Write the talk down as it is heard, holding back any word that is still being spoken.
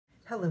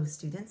Hello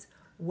students,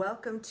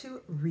 welcome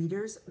to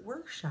Reader's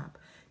Workshop.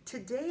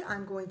 Today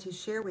I'm going to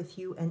share with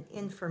you an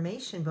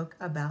information book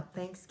about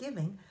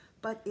Thanksgiving,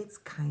 but it's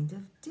kind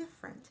of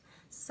different.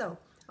 So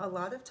a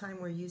lot of time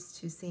we're used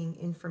to seeing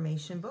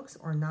information books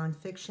or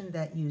nonfiction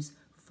that use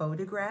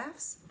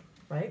photographs,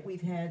 right?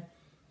 We've had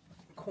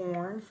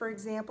corn, for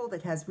example,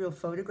 that has real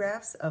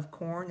photographs of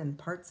corn and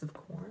parts of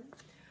corn.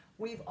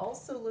 We've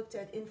also looked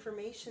at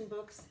information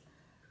books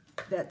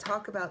that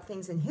talk about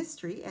things in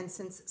history, and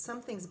since some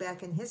things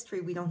back in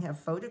history we don't have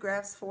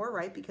photographs for,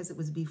 right, because it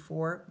was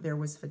before there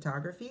was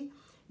photography,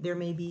 there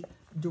may be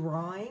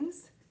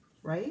drawings,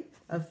 right,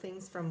 of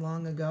things from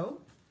long ago.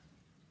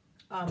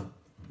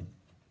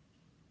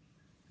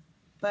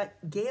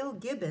 But Gail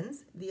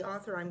Gibbons, the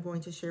author I'm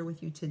going to share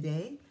with you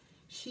today,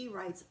 she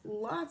writes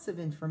lots of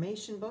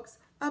information books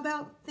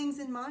about things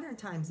in modern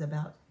times,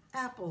 about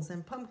apples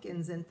and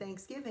pumpkins and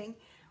Thanksgiving,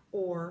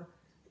 or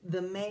the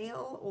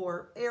mail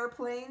or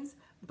airplanes,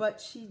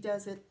 but she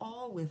does it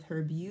all with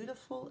her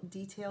beautiful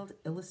detailed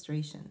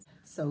illustrations.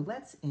 So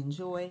let's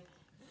enjoy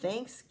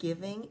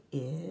Thanksgiving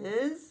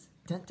is...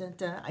 Dun, dun,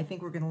 dun. I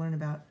think we're going to learn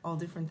about all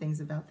different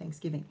things about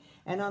Thanksgiving.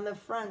 And on the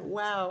front,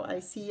 wow, I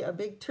see a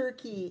big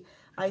turkey.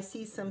 I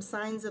see some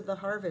signs of the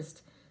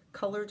harvest,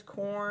 colored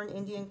corn,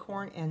 Indian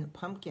corn, and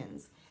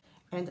pumpkins.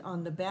 And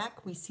on the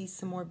back, we see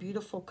some more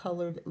beautiful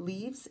colored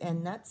leaves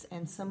and nuts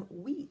and some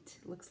wheat.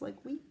 Looks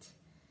like wheat.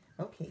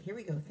 Okay, here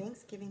we go.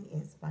 Thanksgiving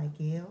is by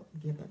Gail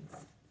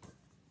Gibbons.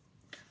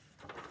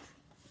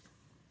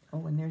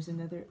 Oh, and there's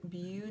another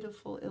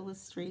beautiful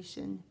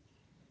illustration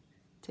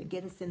to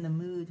get us in the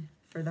mood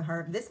for the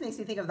harvest. This makes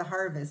me think of the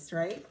harvest,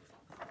 right?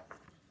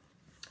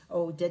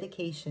 Oh,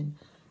 dedication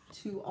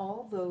to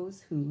all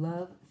those who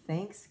love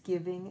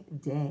Thanksgiving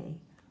Day.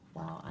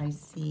 Wow, I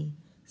see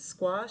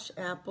squash,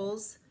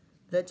 apples,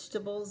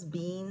 vegetables,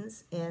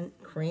 beans, and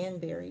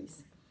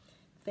cranberries.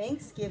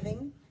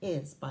 Thanksgiving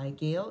is by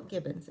Gail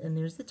Gibbons. And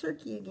there's the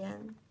turkey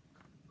again.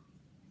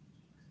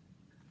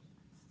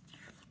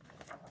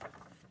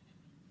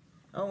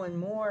 Oh, and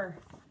more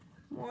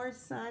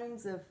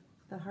signs of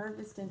the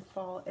harvest and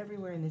fall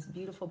everywhere in this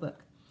beautiful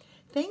book.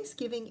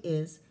 Thanksgiving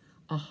is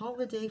a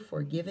holiday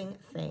for giving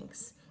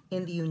thanks.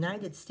 In the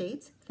United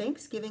States,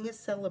 Thanksgiving is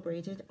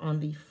celebrated on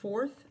the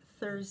fourth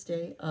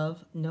Thursday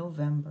of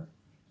November.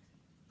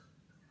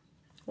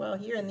 Well,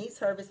 here in these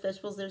harvest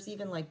vegetables, there's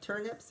even like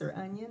turnips or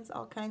onions,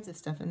 all kinds of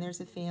stuff, and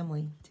there's a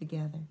family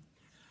together.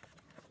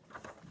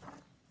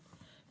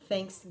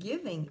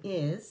 Thanksgiving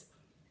is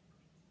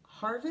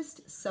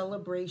harvest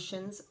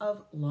celebrations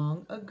of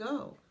long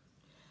ago.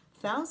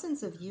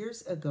 Thousands of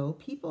years ago,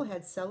 people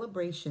had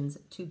celebrations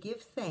to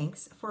give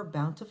thanks for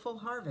bountiful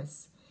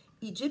harvests.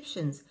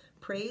 Egyptians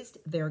praised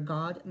their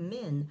god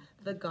Min,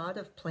 the god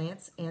of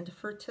plants and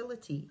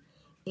fertility.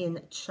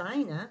 In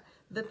China,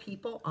 the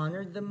people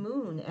honored the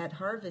moon at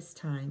harvest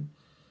time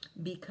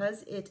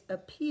because it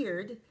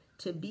appeared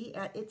to be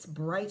at its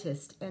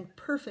brightest and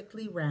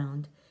perfectly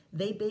round.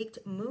 They baked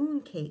moon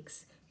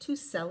cakes to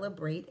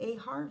celebrate a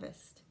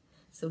harvest.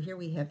 So here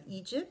we have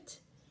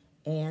Egypt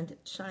and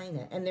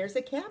China. And there's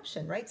a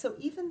caption, right? So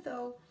even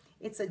though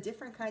it's a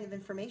different kind of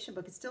information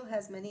book, it still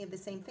has many of the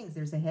same things.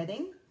 There's a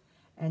heading,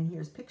 and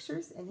here's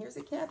pictures, and here's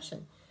a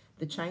caption.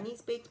 The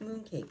Chinese baked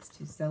mooncakes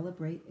to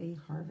celebrate a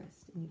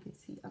harvest. And you can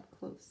see up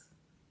close.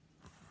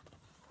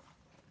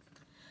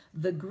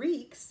 The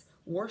Greeks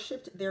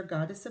worshipped their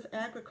goddess of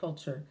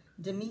agriculture,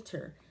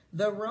 Demeter.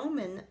 The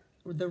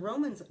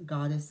Romans'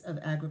 goddess of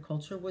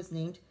agriculture was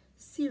named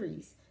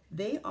Ceres.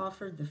 They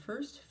offered the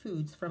first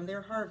foods from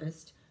their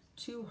harvest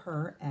to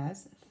her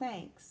as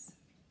thanks.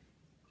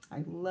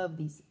 I love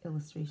these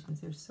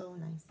illustrations. They're so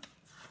nice.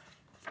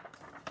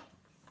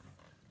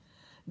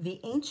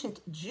 The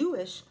ancient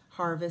Jewish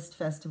harvest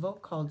festival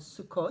called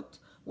Sukkot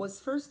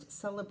was first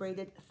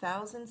celebrated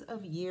thousands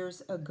of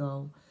years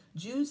ago.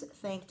 Jews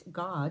thanked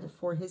God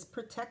for his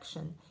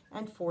protection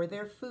and for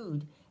their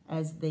food,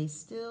 as they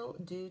still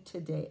do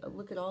today. Oh,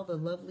 look at all the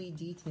lovely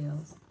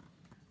details.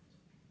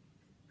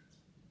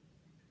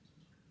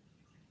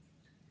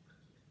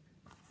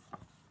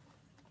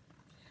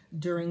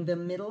 During the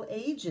Middle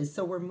Ages,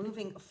 so we're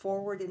moving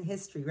forward in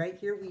history, right?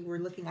 Here we were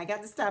looking, I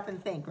got to stop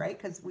and think, right?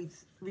 Because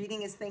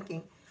reading is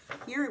thinking.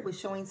 Here it was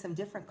showing some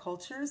different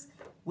cultures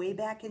way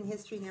back in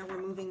history. Now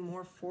we're moving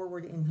more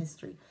forward in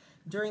history.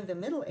 During the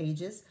Middle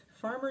Ages,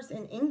 farmers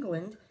in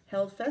England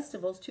held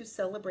festivals to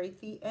celebrate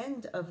the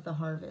end of the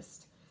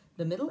harvest.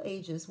 The Middle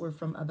Ages were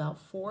from about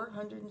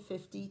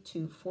 450 to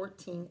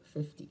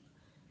 1450.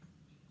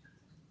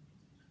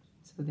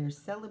 So they're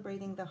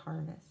celebrating the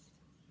harvest.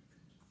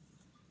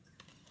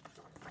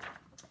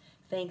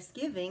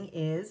 Thanksgiving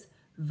is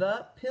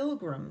the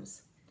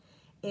Pilgrims.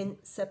 In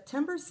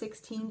September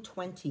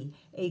 1620,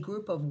 a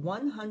group of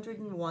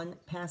 101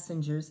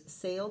 passengers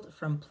sailed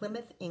from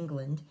Plymouth,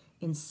 England,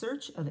 in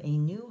search of a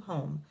new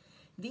home.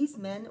 These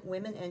men,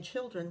 women, and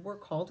children were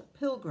called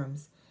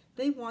pilgrims.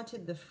 They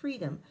wanted the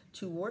freedom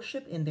to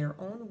worship in their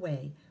own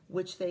way,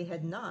 which they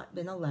had not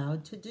been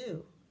allowed to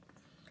do.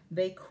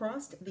 They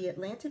crossed the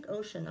Atlantic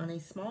Ocean on a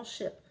small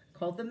ship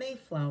called the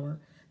Mayflower.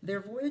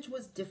 Their voyage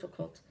was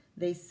difficult.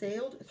 They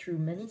sailed through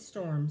many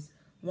storms.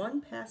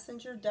 One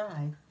passenger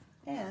died,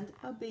 and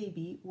a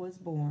baby was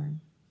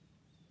born.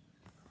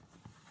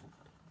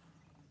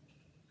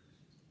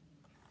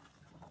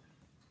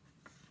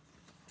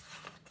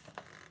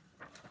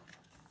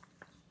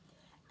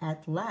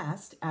 At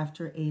last,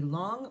 after a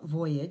long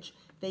voyage,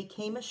 they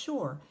came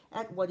ashore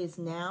at what is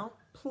now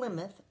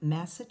Plymouth,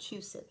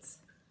 Massachusetts.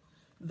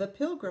 The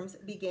Pilgrims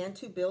began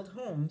to build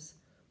homes.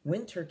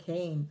 Winter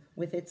came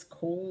with its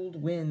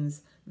cold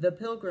winds. The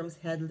Pilgrims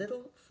had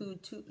little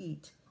food to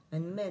eat,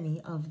 and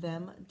many of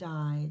them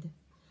died.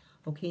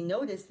 Okay,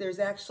 notice there's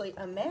actually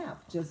a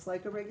map, just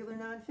like a regular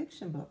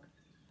nonfiction book.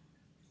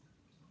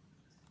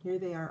 Here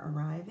they are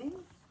arriving,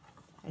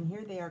 and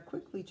here they are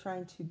quickly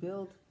trying to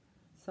build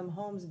some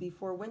homes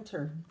before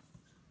winter.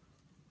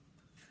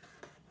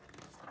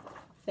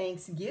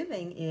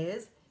 Thanksgiving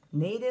is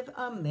Native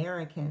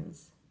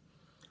Americans.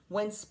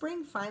 When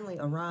spring finally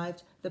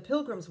arrived, the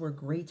Pilgrims were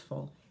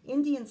grateful.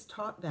 Indians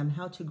taught them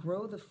how to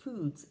grow the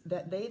foods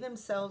that they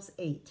themselves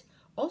ate.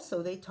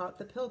 Also, they taught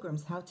the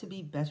Pilgrims how to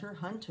be better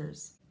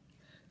hunters.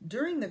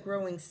 During the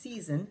growing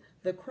season,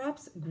 the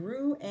crops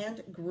grew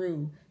and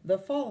grew. The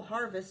fall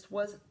harvest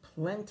was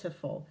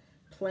plentiful,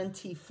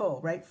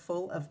 right?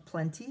 Full of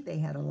plenty. They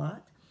had a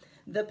lot.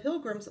 The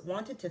Pilgrims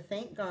wanted to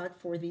thank God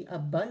for the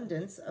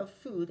abundance of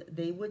food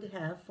they would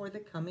have for the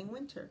coming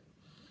winter.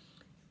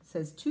 It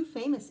says two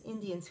famous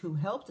Indians who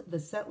helped the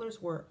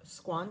settlers were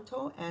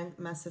Squanto and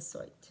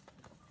Massasoit.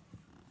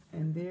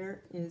 And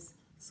there is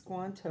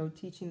Squanto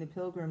teaching the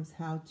Pilgrims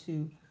how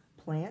to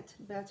plant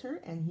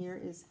better. And here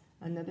is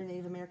another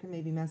Native American,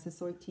 maybe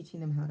Massasoit, teaching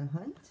them how to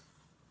hunt.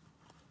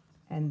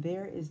 And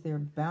there is their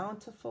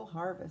bountiful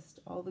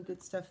harvest, all the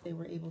good stuff they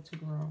were able to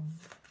grow.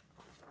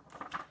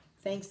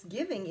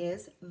 Thanksgiving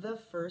is the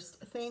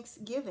first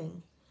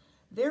Thanksgiving.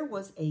 There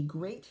was a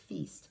great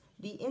feast.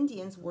 The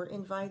Indians were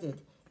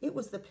invited. It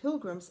was the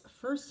Pilgrims'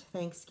 first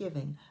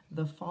Thanksgiving,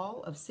 the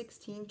fall of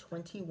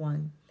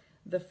 1621.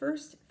 The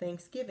first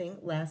Thanksgiving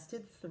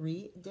lasted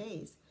 3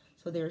 days.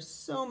 So there's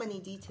so many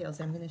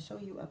details I'm going to show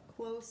you up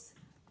close.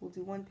 We'll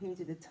do one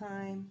page at a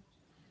time.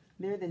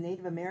 There the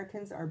Native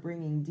Americans are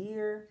bringing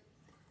deer.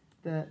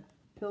 The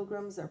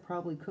Pilgrims are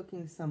probably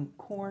cooking some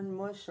corn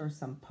mush or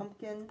some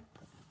pumpkin.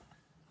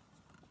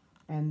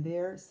 And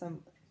there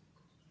some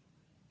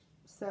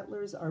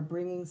settlers are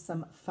bringing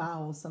some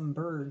fowl, some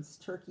birds,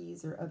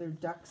 turkeys or other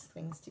ducks,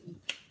 things to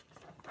eat.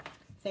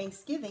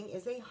 Thanksgiving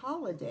is a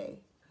holiday.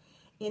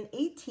 In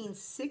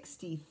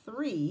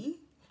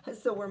 1863,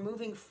 so we're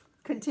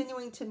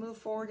continuing to move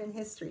forward in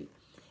history.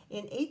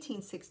 In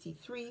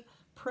 1863,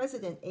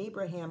 President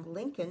Abraham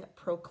Lincoln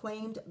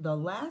proclaimed the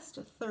last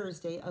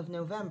Thursday of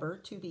November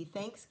to be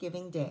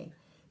Thanksgiving Day.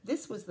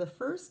 This was the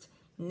first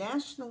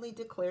nationally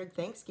declared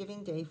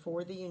Thanksgiving Day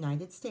for the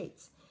United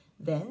States.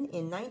 Then,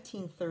 in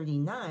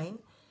 1939,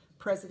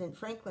 President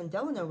Franklin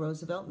Delano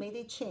Roosevelt made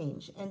a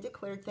change and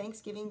declared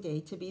Thanksgiving Day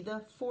to be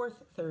the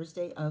fourth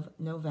Thursday of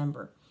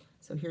November.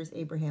 So here's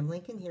Abraham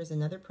Lincoln. Here's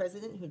another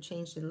president who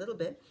changed it a little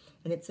bit.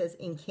 And it says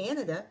in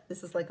Canada,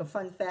 this is like a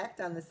fun fact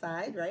on the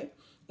side, right?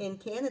 In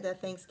Canada,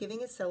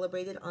 Thanksgiving is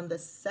celebrated on the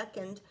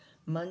second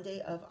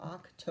Monday of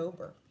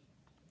October.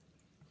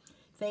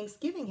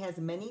 Thanksgiving has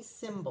many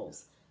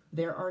symbols.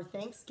 There are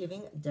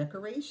Thanksgiving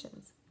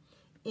decorations.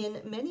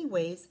 In many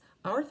ways,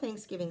 our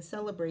Thanksgiving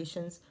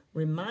celebrations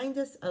remind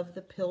us of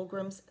the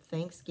Pilgrims'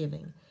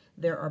 Thanksgiving.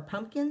 There are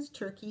pumpkins,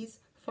 turkeys,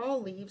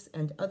 fall leaves,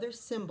 and other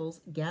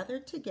symbols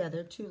gathered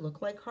together to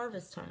look like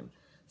harvest time.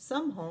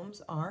 Some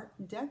homes are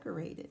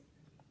decorated.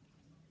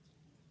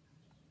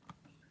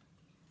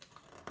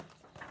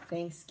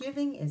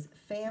 Thanksgiving is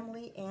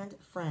family and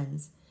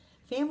friends.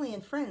 Family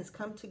and friends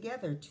come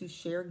together to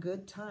share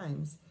good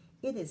times.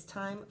 It is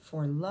time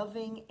for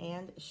loving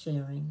and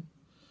sharing.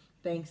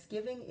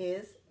 Thanksgiving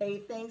is a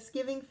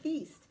Thanksgiving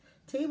feast.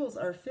 Tables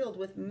are filled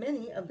with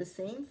many of the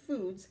same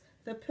foods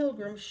the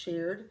Pilgrims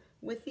shared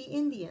with the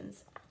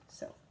Indians.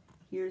 So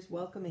here's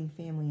welcoming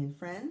family and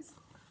friends.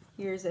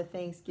 Here's a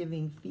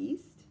Thanksgiving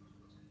feast.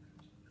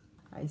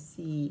 I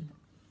see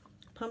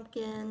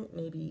pumpkin,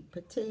 maybe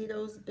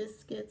potatoes,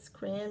 biscuits,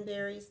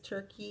 cranberries,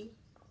 turkey.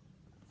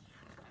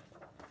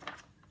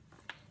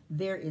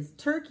 There is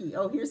turkey.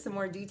 Oh, here's some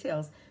more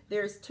details.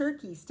 There's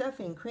turkey,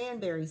 stuffing,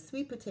 cranberries,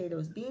 sweet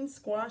potatoes, beans,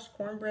 squash,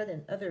 cornbread,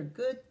 and other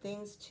good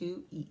things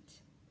to eat.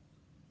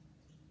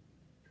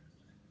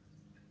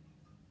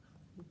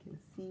 You can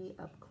see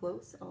up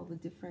close all the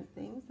different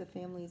things the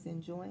family's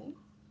enjoying.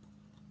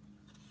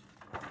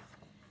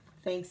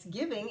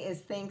 Thanksgiving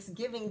is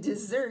Thanksgiving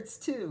desserts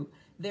too.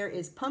 There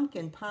is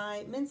pumpkin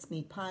pie,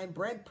 mincemeat pie,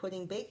 bread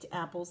pudding, baked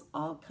apples,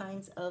 all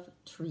kinds of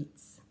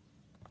treats.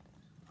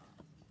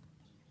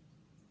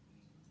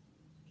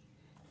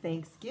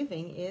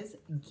 Thanksgiving is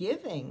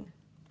giving.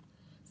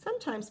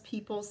 Sometimes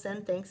people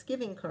send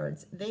Thanksgiving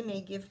cards. They may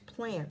give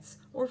plants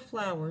or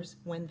flowers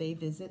when they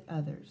visit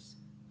others.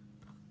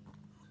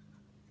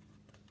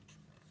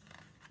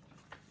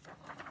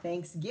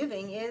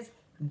 Thanksgiving is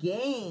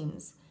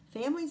games.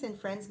 Families and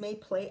friends may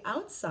play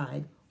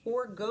outside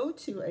or go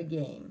to a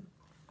game.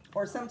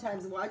 Or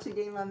sometimes watch a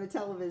game on the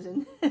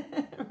television,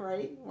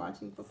 right?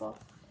 Watching football.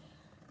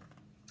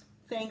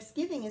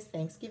 Thanksgiving is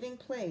Thanksgiving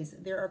plays.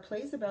 There are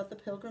plays about the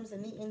Pilgrims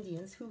and the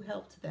Indians who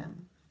helped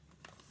them.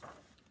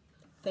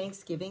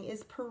 Thanksgiving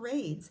is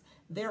parades.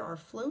 There are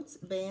floats,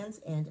 bands,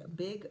 and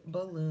big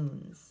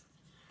balloons.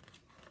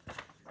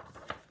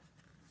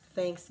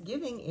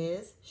 Thanksgiving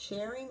is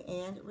sharing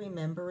and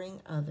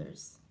remembering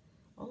others.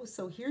 Oh,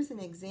 so here's an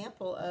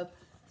example of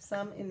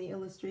some in the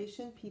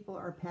illustration. People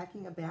are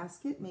packing a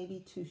basket,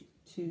 maybe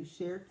to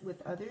share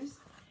with others.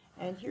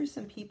 And here's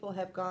some people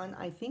have gone,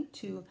 I think,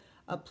 to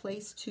a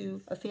place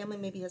a family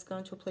maybe has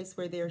gone to a place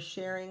where they're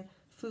sharing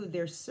food.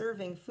 They're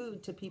serving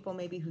food to people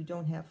maybe who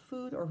don't have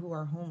food or who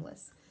are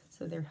homeless.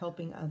 So they're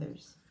helping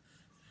others.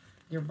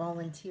 They're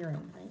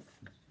volunteering, right?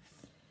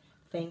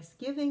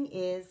 Thanksgiving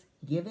is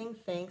giving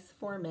thanks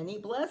for many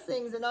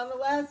blessings. And on the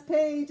last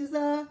page is do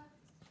you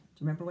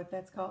remember what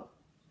that's called?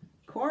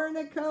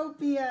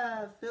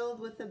 Cornucopia,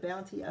 filled with the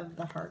bounty of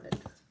the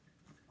harvest.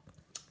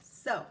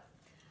 So,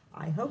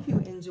 I hope you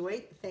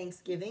enjoyed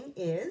Thanksgiving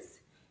is,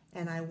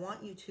 and I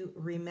want you to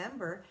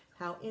remember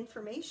how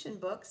information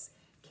books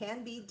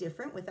can be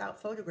different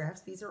without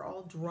photographs. These are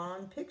all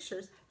drawn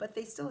pictures, but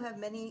they still have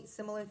many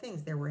similar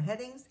things. There were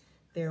headings,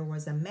 there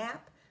was a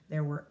map,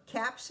 there were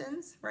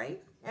captions,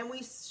 right? And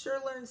we sure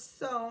learned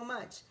so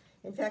much.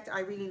 In fact, I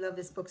really love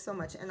this book so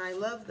much, and I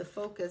love the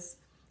focus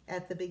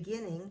at the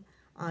beginning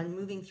on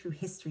moving through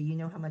history. You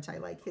know how much I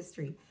like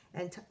history,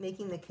 and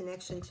making the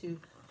connection to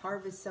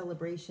harvest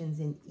celebrations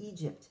in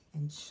Egypt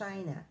and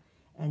China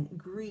and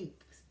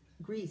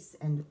Greece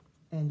and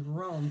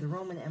Rome, the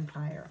Roman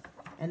Empire,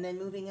 and then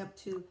moving up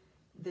to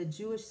the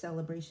Jewish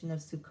celebration of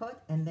Sukkot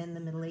and then the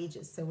Middle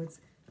Ages. So it's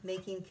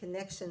making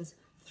connections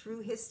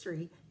through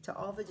history to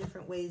all the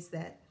different ways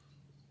that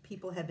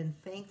people have been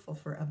thankful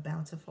for a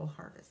bountiful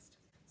harvest.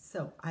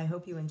 So I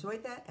hope you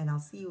enjoyed that, and I'll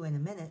see you in a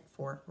minute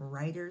for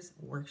Writer's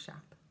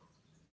Workshop.